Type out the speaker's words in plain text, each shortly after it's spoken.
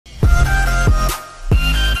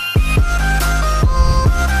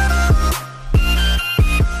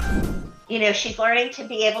she's learning to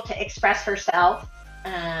be able to express herself.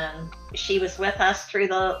 She was with us through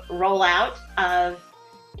the rollout of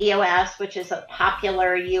EOS, which is a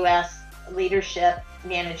popular U.S. leadership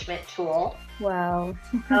management tool. Wow.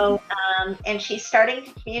 So, and she's starting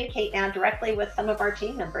to communicate now directly with some of our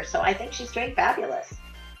team members. So I think she's doing fabulous.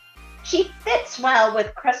 She fits well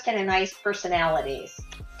with Kristen and I's personalities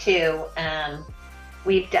too.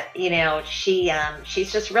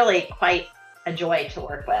 She's just really quite a joy to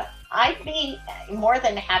work with. I'd be more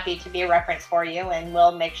than happy to be a reference for you, and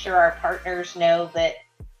we'll make sure our partners know that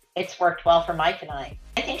it's worked well for Mike and I.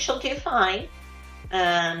 I think she'll do fine.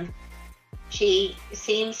 She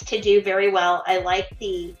seems to do very well. I like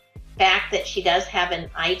the fact that she does have an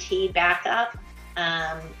IT backup.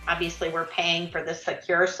 Obviously, we're paying for the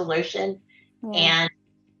secure solution. Yeah. And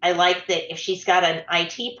I like that if she's got an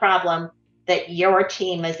IT problem, that your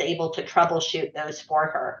team is able to troubleshoot those for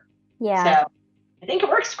her. Yeah. So I think it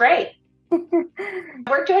works great.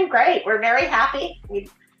 We're doing great. We're very happy. We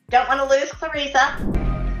don't want to lose Clarissa.